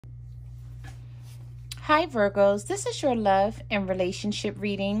Hi Virgos, this is your love and relationship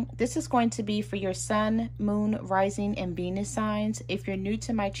reading. This is going to be for your sun, moon, rising, and Venus signs. If you're new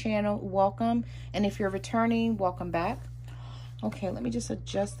to my channel, welcome. And if you're returning, welcome back. Okay, let me just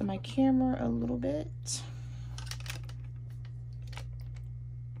adjust my camera a little bit.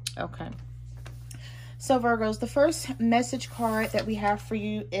 Okay. So Virgos, the first message card that we have for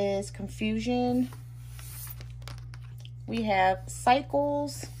you is confusion. We have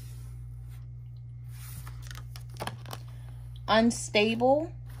cycles, unstable,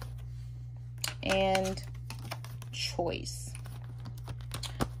 and choice.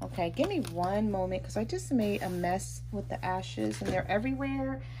 Okay, give me one moment because I just made a mess with the ashes and they're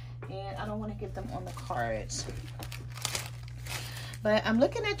everywhere and I don't want to get them on the cards. But I'm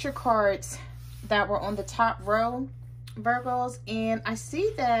looking at your cards that were on the top row, Virgos, and I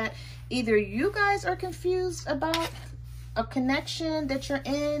see that either you guys are confused about a connection that you're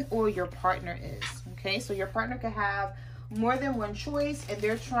in or your partner is. Okay, so your partner could have more than one choice and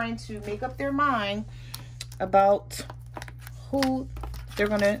they're trying to make up their mind about who they're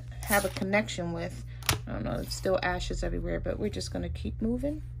going to have a connection with. I don't know, it's still ashes everywhere, but we're just going to keep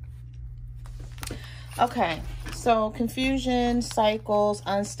moving. Okay, so confusion, cycles,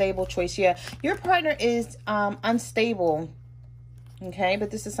 unstable, choice. Yeah, your partner is unstable. Okay,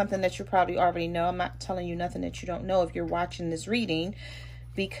 but this is something that you probably already know. I'm not telling you nothing that you don't know if you're watching this reading,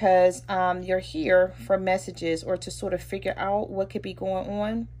 because you're here for messages or to sort of figure out what could be going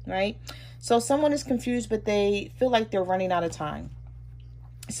on, right? So someone is confused, but they feel like they're running out of time.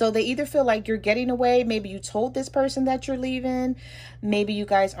 So they either feel like you're getting away. Maybe you told this person that you're leaving. Maybe you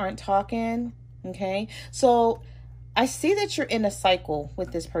guys aren't talking. Okay, so I see that you're in a cycle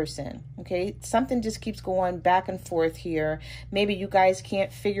with this person. Okay, something just keeps going back and forth here. Maybe you guys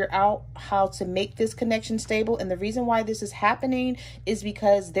can't figure out how to make this connection stable. And the reason why this is happening is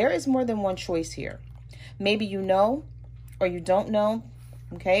because there is more than one choice here. Maybe you know or you don't know.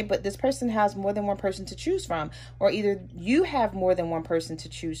 Okay, but this person has more than one person to choose from, or either you have more than one person to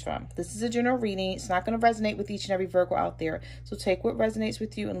choose from. This is a general reading. It's not going to resonate with each and every Virgo out there. So take what resonates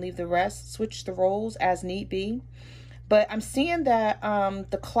with you and leave the rest. Switch the roles as need be. But I'm seeing that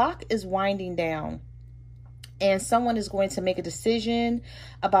the clock is winding down and someone is going to make a decision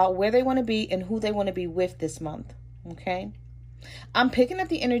about where they want to be and who they want to be with this month. Okay. I'm picking up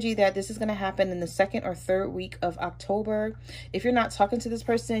the energy that this is going to happen in the second or third week of October. If you're not talking to this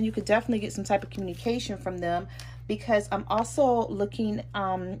person, you could definitely get some type of communication from them, because I'm also looking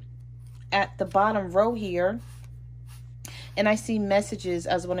at the bottom row here. And I see messages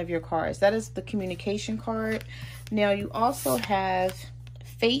as one of your cards. That is the communication card. Now you also have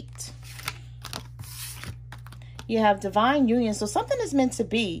fate. You have divine union. So something is meant to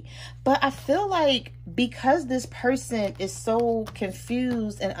be. But I feel like because this person is so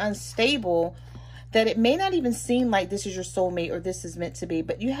confused and unstable that it may not even seem like this is your soulmate or this is meant to be.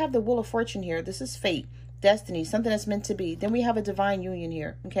 But you have the Wheel of Fortune here. This is fate. Destiny, something that's meant to be. Then we have a divine union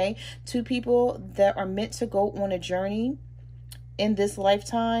here. Okay. Two people that are meant to go on a journey in this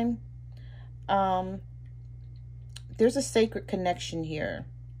lifetime. There's a sacred connection here.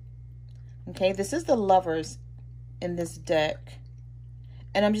 Okay, this is the Lovers in this deck.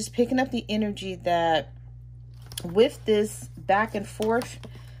 And I'm just picking up the energy that with this back and forth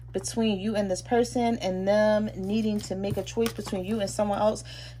between you and this person and them needing to make a choice between you and someone else,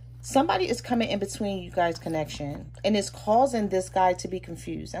 somebody is coming in between you guys' connection and is causing this guy to be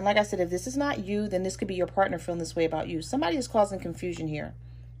confused. And like I said, if this is not you, then this could be your partner feeling this way about you. Somebody is causing confusion here.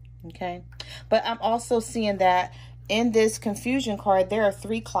 Okay. But I'm also seeing that in this confusion card, there are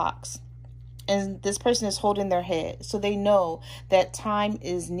 3 clocks. And this person is holding their head. So they know that time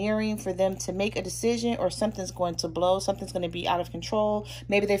is nearing for them to make a decision, or something's going to blow. Something's going to be out of control.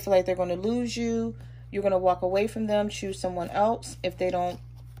 Maybe they feel like they're going to lose you. You're going to walk away from them, choose someone else if they don't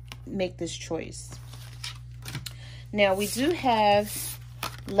make this choice. Now we do have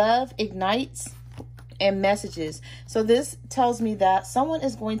love ignites and messages. So this tells me that someone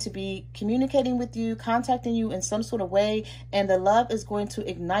is going to be communicating with you, contacting you in some sort of way, and the love is going to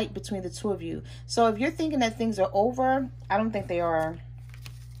ignite between the two of you. So if you're thinking that things are over, I don't think they are.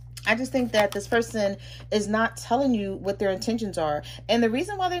 I just think that this person is not telling you what their intentions are. And the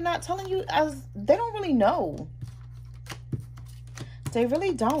reason why they're not telling you is they don't really know. They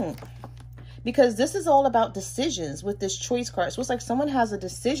really don't. Because this is all about decisions with this choice card. So it's like someone has a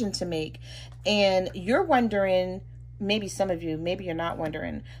decision to make and you're wondering, maybe some of you, maybe you're not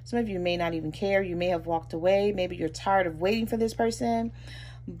wondering. Some of you may not even care. You may have walked away. Maybe you're tired of waiting for this person.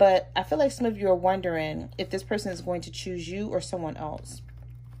 But I feel like some of you are wondering if this person is going to choose you or someone else.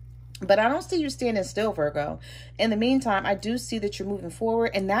 But I don't see you standing still, Virgo. In the meantime, I do see that you're moving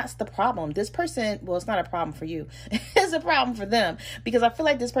forward. And that's the problem. This person, well, it's not a problem for you. It's a problem for them. Because I feel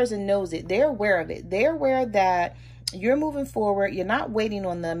like this person knows it. They're aware of it. They're aware that you're moving forward. You're not waiting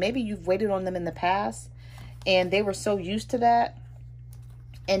on them. Maybe you've waited on them in the past. And they were so used to that.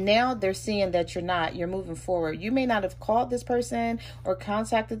 And now they're seeing that you're not. You're moving forward. You may not have called this person or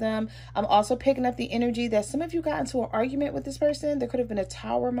contacted them. I'm also picking up the energy that some of you got into an argument with this person. There could have been a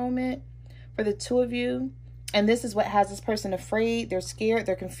tower moment for the two of you. And this is what has this person afraid. They're scared.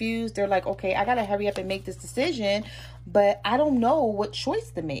 They're confused. They're like, okay, I got to hurry up and make this decision. But I don't know what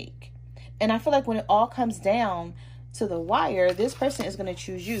choice to make. And I feel like when it all comes down to the wire, this person is going to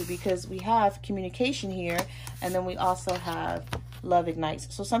choose you, because we have communication here. And then we also have love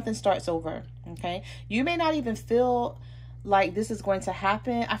ignites. So something starts over. Okay. You may not even feel like this is going to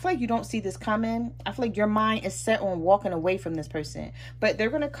happen. I feel like you don't see this coming. I feel like your mind is set on walking away from this person, but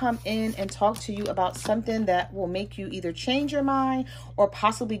they're going to come in and talk to you about something that will make you either change your mind or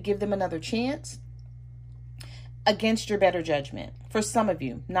possibly give them another chance against your better judgment. For some of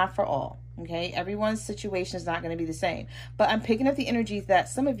you, not for all. Okay, everyone's situation is not going to be the same, but I'm picking up the energy that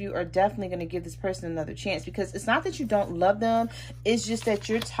some of you are definitely going to give this person another chance, because it's not that you don't love them. It's just that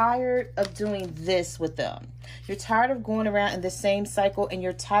you're tired of doing this with them. You're tired of going around in the same cycle, and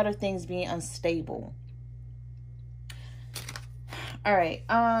you're tired of things being unstable. All right,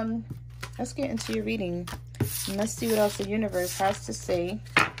 let's get into your reading and let's see what else the universe has to say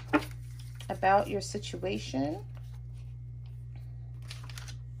about your situation.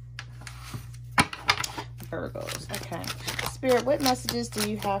 Virgos. Okay. Spirit, what messages do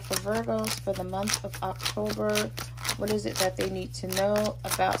you have for Virgos for the month of October? What is it that they need to know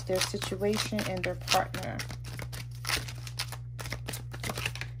about their situation and their partner?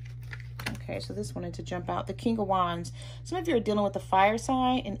 Okay, so this wanted to jump out. The King of Wands. Some of you are dealing with a fire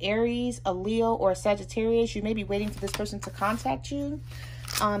sign, an Aries, a Leo, or a Sagittarius. You may be waiting for this person to contact you.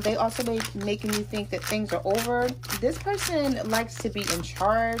 They also may be making you think that things are over. This person likes to be in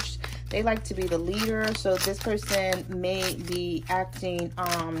charge. They like to be the leader. So this person may be acting,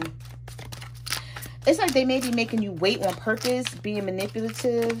 it's like they may be making you wait on purpose, being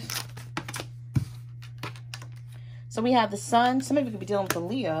manipulative. So we have the Sun. Some of you could be dealing with the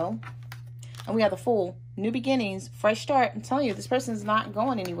Leo. And we have the Fool. New beginnings, fresh start. I'm telling you, this person's not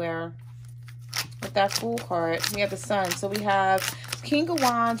going anywhere with that Fool card. We have the Sun. So we have King of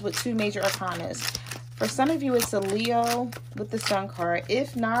Wands with two major arcanas. For some of you, it's a Leo with the Sun card.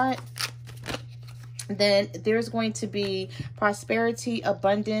 If not, then there's going to be prosperity,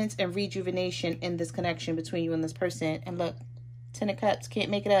 abundance, and rejuvenation in this connection between you and this person. And look, Ten of Cups, can't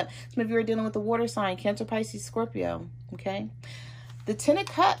make it up. Some of you are dealing with the water sign, Cancer, Pisces, Scorpio. Okay. The Ten of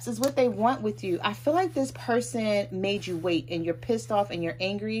Cups is what they want with you. I feel like this person made you wait, and you're pissed off and you're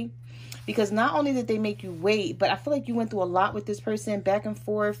angry. Because not only did they make you wait, but I feel like you went through a lot with this person, back and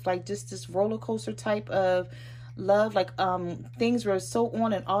forth, like just this roller coaster type of love. Like things were so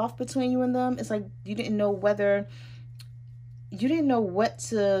on and off between you and them. It's like you didn't know what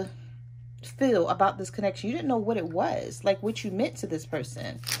to feel about this connection. You didn't know what it was, like what you meant to this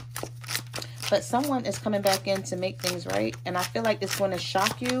person. But someone is coming back in to make things right. And I feel like it's going to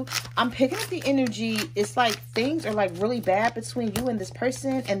shock you. I'm picking up the energy. It's like things are like really bad between you and this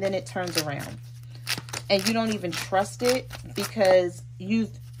person. And then it turns around. And you don't even trust it because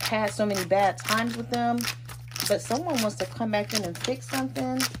you've had so many bad times with them. But someone wants to come back in and fix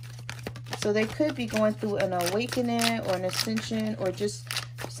something. So they could be going through an awakening or an ascension or just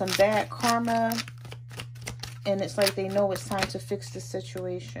some bad karma. And it's like they know it's time to fix the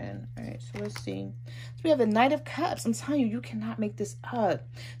situation. All right, so let's see. So we have the Knight of Cups. I'm telling you, you cannot make this up.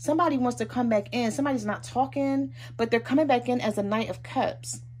 Somebody wants to come back in. Somebody's not talking, but they're coming back in as a Knight of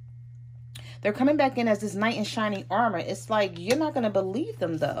Cups. They're coming back in as this knight in shining armor. It's like, you're not going to believe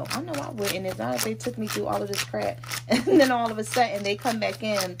them, though. I know I wouldn't. It's not if they took me through all of this crap. And then all of a sudden, they come back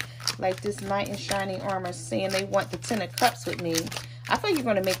in like this knight in shining armor saying they want the Ten of Cups with me. I feel like you're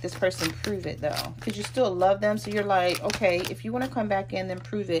going to make this person prove it, though. Because you still love them. So you're like, okay, if you want to come back in, then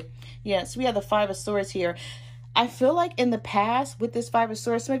prove it. Yes, we have the Five of Swords here. I feel like in the past, with this Five of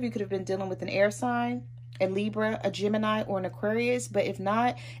Swords, some of you could have been dealing with an air sign, a Libra, a Gemini, or an Aquarius. But if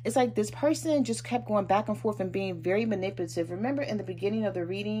not, it's like this person just kept going back and forth and being very manipulative. Remember in the beginning of the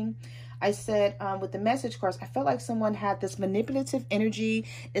reading, I said with the message cards, I felt like someone had this manipulative energy.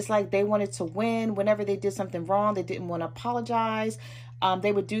 It's like they wanted to win. Whenever they did something wrong, they didn't want to apologize.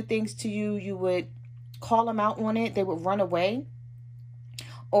 They would do things to you. You would call them out on it. They would run away.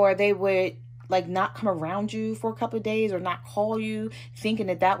 Or they would like not come around you for a couple of days or not call you, thinking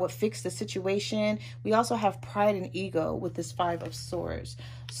that that would fix the situation. We also have pride and ego with this Five of Swords.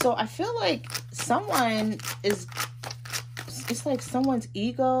 So I feel like someone is, it's like someone's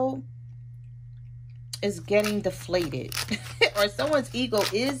ego is getting deflated. Or someone's ego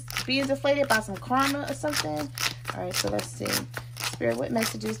is being deflated by some karma or something. All right, so let's see. Spirit, what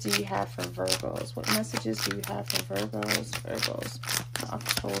messages do you have for Virgos? What messages do you have for Virgos? Virgos,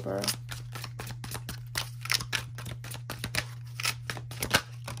 October.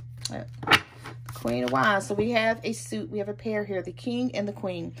 Queen of Wands. So we have a suit. We have a pair here, the king and the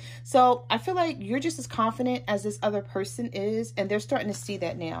queen. So I feel like you're just as confident as this other person is, and they're starting to see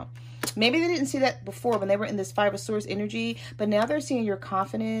that now. Maybe they didn't see that before when they were in this Five of Swords energy, but now they're seeing your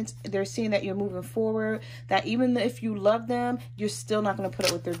confidence. They're seeing that you're moving forward, that even if you love them, you're still not going to put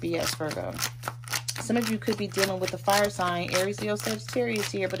up with their BS, Virgo. Some of you could be dealing with a fire sign, Aries, Leo, Sagittarius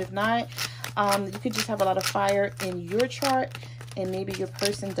here, but if not, you could just have a lot of fire in your chart, and maybe your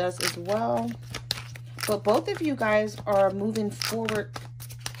person does as well. But both of you guys are moving forward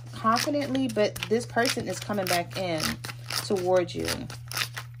confidently, but this person is coming back in towards you.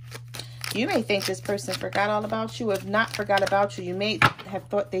 You may think this person forgot all about you. If not forgot about you, you may have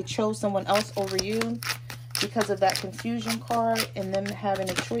thought they chose someone else over you because of that confusion card and them having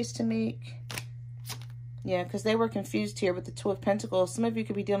a choice to make. Yeah, because they were confused here with the Two of Pentacles. Some of you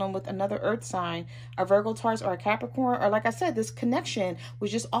could be dealing with another earth sign, a Virgo, Taurus, or a Capricorn. Or like I said, this connection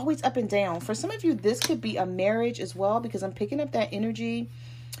was just always up and down. For some of you, this could be a marriage as well, because I'm picking up that energy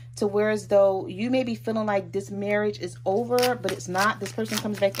to where as though you may be feeling like this marriage is over, but it's not. This person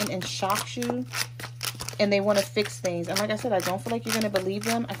comes back in and shocks you, and they want to fix things. And like I said, I don't feel like you're going to believe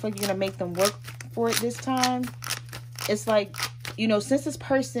them. I feel like you're going to make them work for it this time. It's like, you know, since this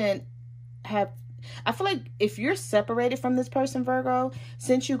person I feel like if you're separated from this person, Virgo,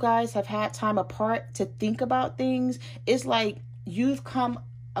 since you guys have had time apart to think about things, it's like you've come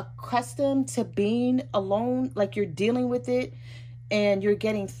accustomed to being alone, like you're dealing with it and you're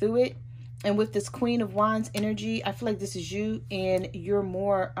getting through it. And with this Queen of Wands energy, I feel like this is you, and you're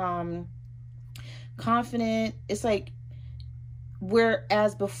more confident. It's like,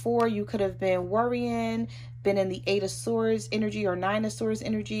 whereas before you could have been worrying, been in the Eight of Swords energy or Nine of Swords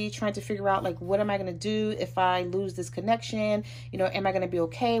energy, trying to figure out like, what am I going to do if I lose this connection? You know, am I going to be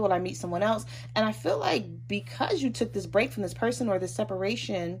okay? Will I meet someone else? And I feel like because you took this break from this person or this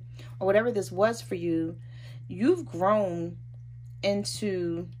separation or whatever this was for you, you've grown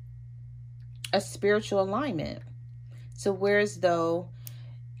into a spiritual alignment. So whereas though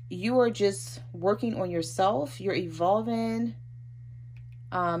you are just working on yourself, you're evolving.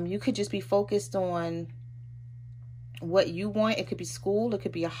 You could just be focused on what you want. It could be school, it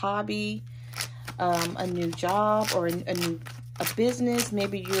could be a hobby, a new job, or a business.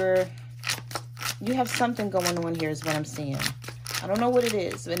 Maybe you have something going on here is what I'm seeing. I don't know what it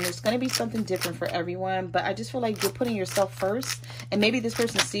is, and there's going to be something different for everyone, but I just feel like you're putting yourself first, and maybe this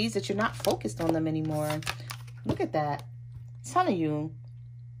person sees that you're not focused on them anymore. Look at that. I'm telling you,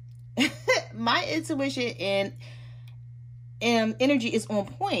 my intuition and energy is on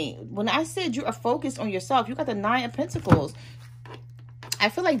point. When I said you are focused on yourself, you got the Nine of Pentacles. I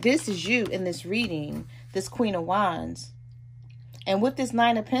feel like this is you in this reading, this Queen of Wands. And with this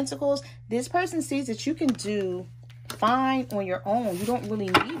Nine of Pentacles, this person sees that you can do fine on your own. You don't really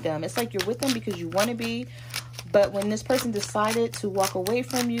need them. It's like you're with them because you want to be. But when this person decided to walk away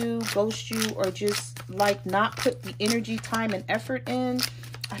from you, ghost you, or just like not put the energy, time, and effort in,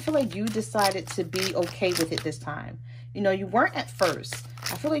 I feel like you decided to be okay with it this time. You know, you weren't at first.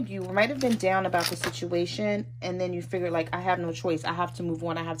 I feel like you might have been down about the situation, and then you figured like, I have no choice. I have to move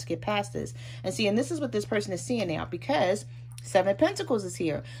on. I have to get past this. And see, and this is what this person is seeing now, because Seven of Pentacles is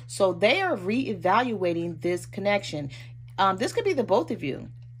here. So they are reevaluating this connection. This could be the both of you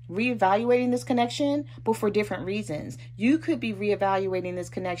reevaluating this connection, but for different reasons. You could be reevaluating this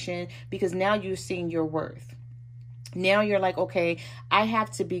connection because now you're seeing your worth. Now you're like, okay, I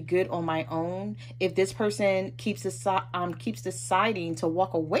have to be good on my own. If this person keeps deciding to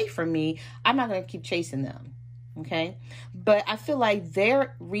walk away from me, I'm not going to keep chasing them. Okay. But I feel like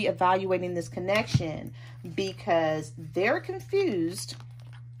they're reevaluating this connection because they're confused.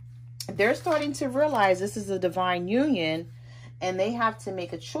 They're starting to realize this is a divine union, and they have to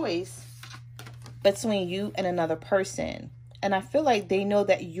make a choice between you and another person. And I feel like they know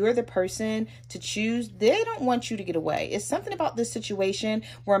that you're the person to choose. They don't want you to get away. It's something about this situation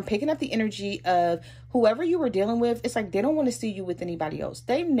where I'm picking up the energy of whoever you were dealing with. It's like they don't want to see you with anybody else.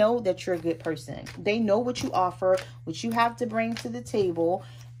 They know that you're a good person. They know what you offer, what you have to bring to the table.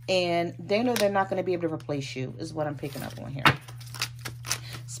 And they know they're not going to be able to replace you, is what I'm picking up on here.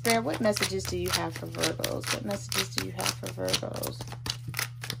 Spirit, what messages do you have for Virgos? What messages do you have for Virgos?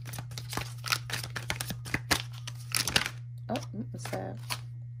 Oh, what's that?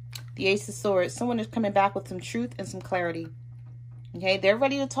 the Ace of Swords. Someone is coming back with some truth and some clarity. Okay, they're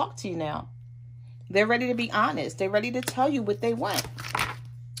ready to talk to you now. They're ready to be honest. They're ready to tell you what they want.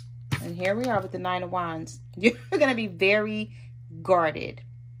 And here we are with the Nine of Wands. You're going to be very guarded.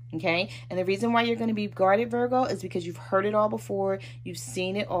 Okay, and the reason why you're going to be guarded, Virgo, is because you've heard it all before. You've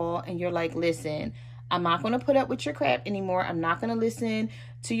seen it all. And you're like, listen, I'm not going to put up with your crap anymore. I'm not going to listen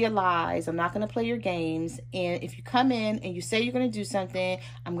to your lies. I'm not going to play your games. And if you come in and you say you're going to do something,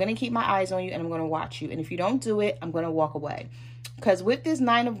 I'm going to keep my eyes on you and I'm going to watch you. And if you don't do it, I'm going to walk away. Because with this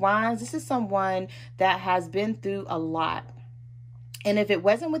Nine of Wands, this is someone that has been through a lot. And if it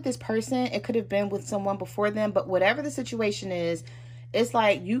wasn't with this person, it could have been with someone before them. But whatever the situation is, it's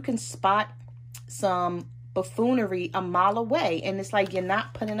like you can spot some buffoonery a mile away. And it's like you're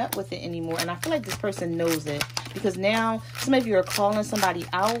not putting up with it anymore. And I feel like this person knows it. Because now some of you are calling somebody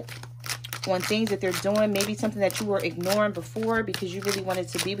out on things that they're doing. Maybe something that you were ignoring before because you really wanted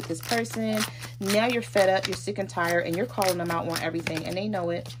to be with this person. Now you're fed up, you're sick and tired, and you're calling them out on everything. And they know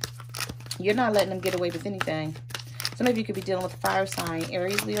it. You're not letting them get away with anything. Some of you could be dealing with a fire sign.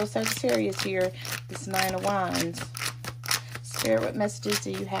 Aries, Leo, Sagittarius here. This Nine of Wands. Spirit, what messages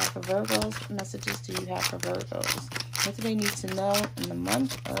do you have for Virgos? What messages do you have for Virgos? What do they need to know in the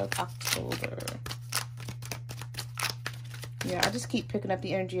month of October? Yeah, I just keep picking up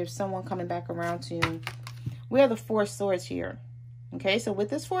the energy of someone coming back around to you. We have the Four of Swords here. Okay, so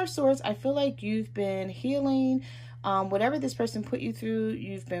with this Four of Swords, I feel like you've been healing. Whatever this person put you through,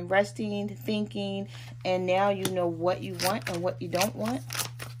 you've been resting, thinking, and now you know what you want and what you don't want.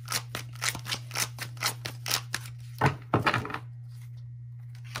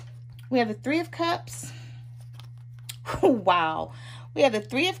 We have the Three of Cups. Wow. We have the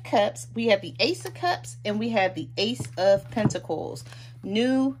Three of Cups, we have the Ace of Cups, and we have the Ace of Pentacles.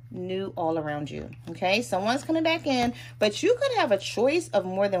 New all around you. Okay, someone's coming back in, but you could have a choice of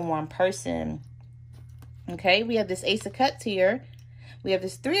more than one person. Okay, we have this Ace of Cups here. We have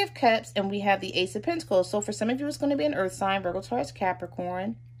this Three of Cups, and we have the Ace of Pentacles. So for some of you, it's going to be an earth sign, Virgo, Taurus,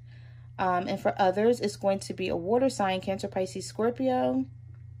 Capricorn. And for others, it's going to be a water sign, Cancer, Pisces, Scorpio.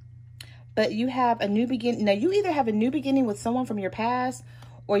 But you have a new beginning. Now, you either have a new beginning with someone from your past,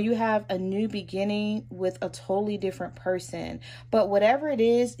 or you have a new beginning with a totally different person. But whatever it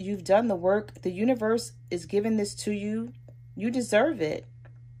is, you've done the work. The universe is giving this to you. You deserve it.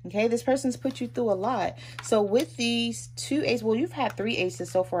 Okay, this person's put you through a lot. So with these two aces, well, you've had three aces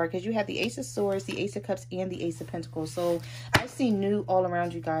so far because you have the Ace of Swords, the Ace of Cups, and the Ace of Pentacles. So I see new all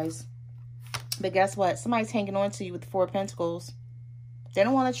around you guys. But guess what? Somebody's hanging on to you with the Four of Pentacles. They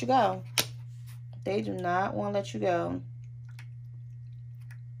don't want to let you go. They do not want to let you go.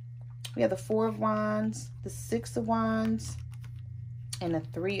 We have the Four of Wands, the Six of Wands, and the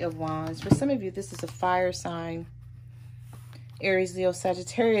Three of Wands. For some of you, this is a fire sign. Aries, Leo,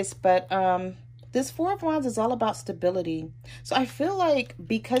 Sagittarius. But this Four of Wands is all about stability. So I feel like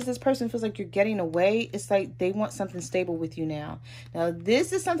because this person feels like you're getting away, it's like they want something stable with you now. Now,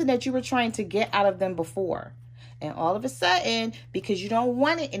 this is something that you were trying to get out of them before. And all of a sudden, because you don't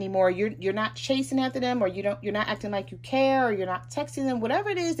want it anymore, you're not chasing after them, or you're not acting like you care, or you're not texting them.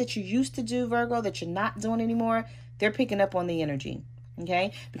 Whatever it is that you used to do, Virgo, that you're not doing anymore, they're picking up on the energy.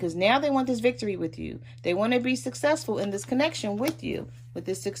 Okay? Because now they want this victory with you. They want to be successful in this connection with you, with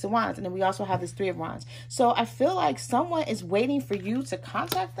this Six of Wands. And then we also have this Three of Wands. So I feel like someone is waiting for you to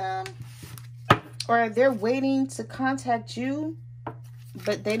contact them, or they're waiting to contact you,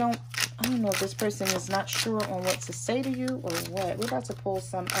 but they don't. I don't know if this person is not sure on what to say to you or what. We're about to pull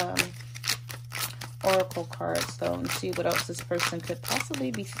some oracle cards, though, and see what else this person could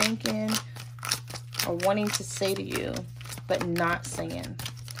possibly be thinking or wanting to say to you, but not saying.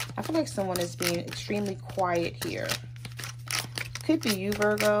 I feel like someone is being extremely quiet here. Could be you,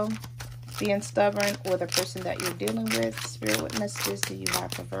 Virgo, being stubborn, or the person that you're dealing with. Spirit, what messages do you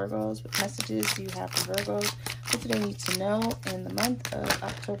have for Virgos? What messages do you have for Virgos? What do they need to know in the month of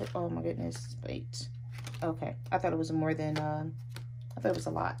October? Oh my goodness. Wait. Okay. I thought it was more than, I thought it was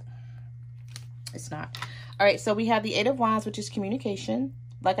a lot. It's not. All right. So we have the Eight of Wands, which is communication.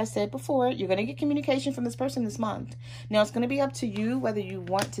 Like I said before, you're going to get communication from this person this month. Now, it's going to be up to you whether you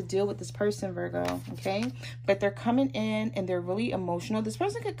want to deal with this person, Virgo. Okay. But they're coming in and they're really emotional. This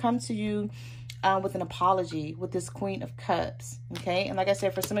person could come to you with an apology with this Queen of Cups. Okay. And like I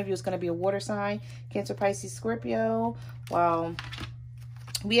said, for some of you, it's going to be a water sign, Cancer, Pisces, Scorpio. Wow.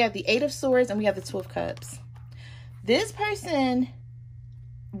 We have the Eight of Swords and we have the Two of Cups. This person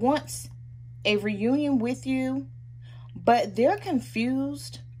wants a reunion with you, but they're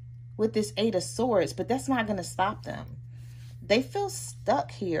confused with this Eight of Swords, but that's not going to stop them. They feel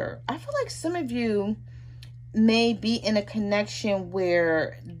stuck here. I feel like some of you, may be in a connection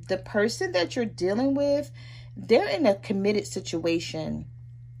where the person that you're dealing with, they're in a committed situation,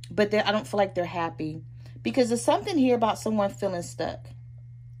 but I don't feel like they're happy, because there's something here about someone feeling stuck.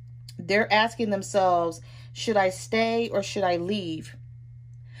 They're asking themselves, should I stay or should I leave?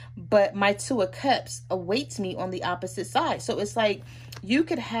 But my Two of Cups awaits me on the opposite side. So it's like you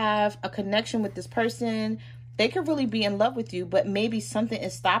could have a connection with this person. They could really be in love with you, but maybe something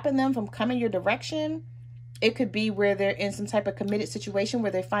is stopping them from coming your direction. It could be where they're in some type of committed situation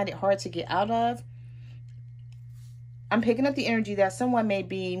where they find it hard to get out of. I'm picking up the energy that someone may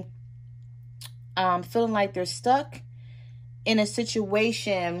be feeling like they're stuck in a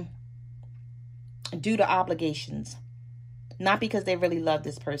situation due to obligations, not because they really love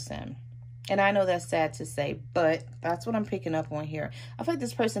this person. And I know that's sad to say, but that's what I'm picking up on here. I feel like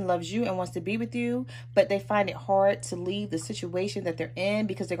this person loves you and wants to be with you, but they find it hard to leave the situation that they're in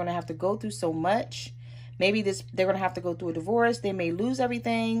because they're going to have to go through so much. Maybe they're going to have to go through a divorce. They may lose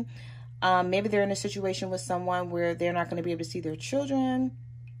everything. Maybe they're in a situation with someone where they're not going to be able to see their children,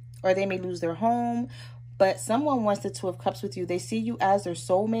 or they may lose their home. But someone wants the Two of Cups with you. They see you as their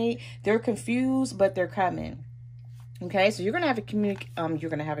soulmate. They're confused, but they're coming. Okay, so you're gonna have a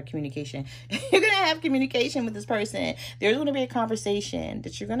communication. You're gonna have communication with this person. There's gonna be a conversation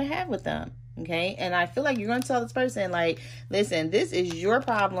that you're gonna have with them. Okay, and I feel like you're gonna tell this person, like, listen, this is your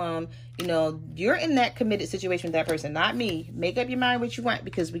problem. You know, you're in that committed situation with that person, not me. Make up your mind what you want,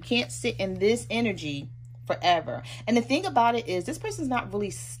 because we can't sit in this energy forever. And the thing about it is, this person's not really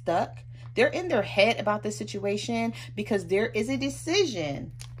stuck. They're in their head about this situation because there is a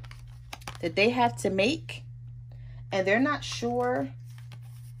decision that they have to make, and they're not sure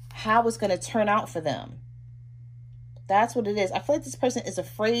how it's going to turn out for them. That's what it is. I feel like this person is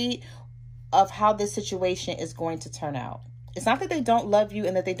afraid of how this situation is going to turn out. It's not that they don't love you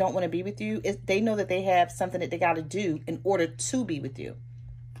and that they don't want to be with you. They know that they have something that they got to do in order to be with you.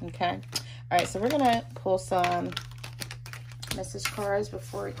 Okay. All right. So we're going to pull some message cards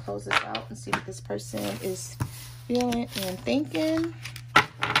before we close this out and see what this person is feeling and thinking.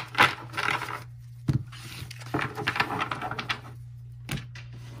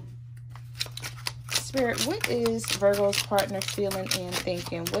 Spirit, what is Virgo's partner feeling and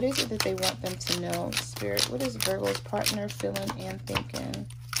thinking? What is it that they want them to know? Spirit, what is Virgo's partner feeling and thinking?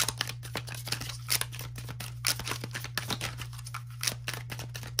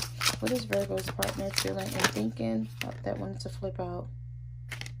 What is Virgo's partner feeling and thinking? Oh, that wanted to flip out.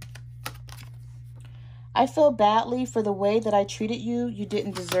 I feel badly for the way that I treated you. You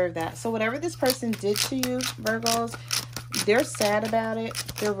didn't deserve that. So whatever this person did to you, Virgos, they're sad about it.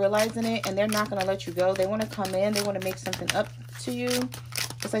 They're realizing it, and they're not going to let you go. They want to come in. They want to make something up to you.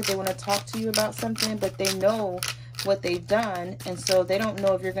 It's like they want to talk to you about something, but they know what they've done, and so they don't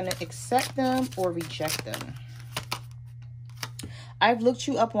know if you're going to accept them or reject them. I've looked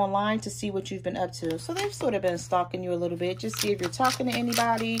you up online to see what you've been up to. So they've sort of been stalking you a little bit. Just see if you're talking to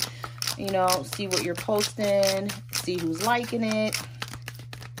anybody, you know, see what you're posting, see who's liking it.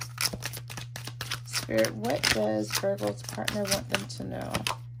 Spirit, what does Virgo's partner want them to know?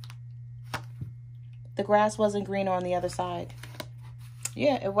 The grass wasn't greener on the other side.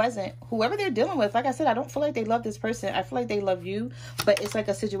 Yeah, it wasn't. Whoever they're dealing with, like I said, I don't feel like they love this person. I feel like they love you, but it's like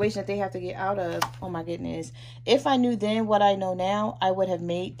a situation that they have to get out of. Oh my goodness. If I knew then what I know now, I would have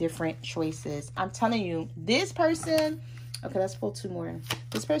made different choices. I'm telling you, this person, okay, let's pull two more.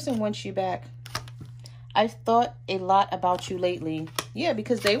 This person wants you back. I've thought a lot about you lately. Yeah,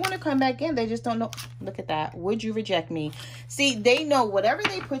 because they want to come back in. They just don't know. Look at that. Would you reject me? See, they know whatever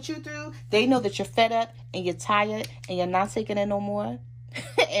they put you through, they know that you're fed up and you're tired and you're not taking it no more.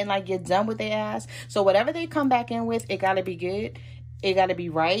 And like you're done with their ass. So whatever they come back in with, it got to be good. It got to be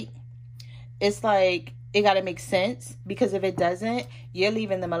right. It's like it got to make sense, because if it doesn't, you're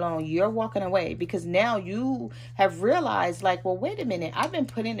leaving them alone. You're walking away, because now you have realized, like, well, wait a minute. I've been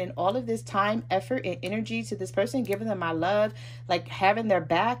putting in all of this time, effort, and energy to this person, giving them my love, like having their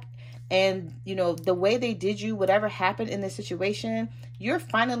back. And, you know, the way they did you, whatever happened in this situation, you're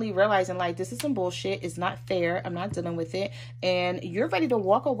finally realizing, like, this is some bullshit. It's not fair. I'm not dealing with it. And you're ready to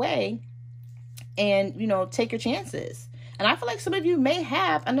walk away and, you know, take your chances. And I feel like some of you may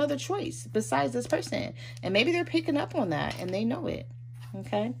have another choice besides this person. And maybe they're picking up on that and they know it.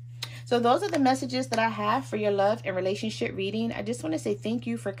 Okay. So those are the messages that I have for your love and relationship reading. I just want to say thank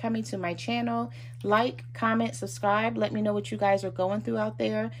you for coming to my channel. Like, comment, subscribe. Let me know what you guys are going through out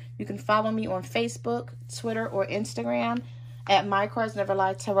there. You can follow me on Facebook, Twitter, or Instagram at My Cards Never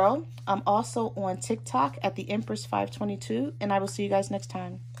Lie Tarot. I'm also on TikTok at the Empress 522. And I will see you guys next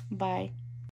time. Bye.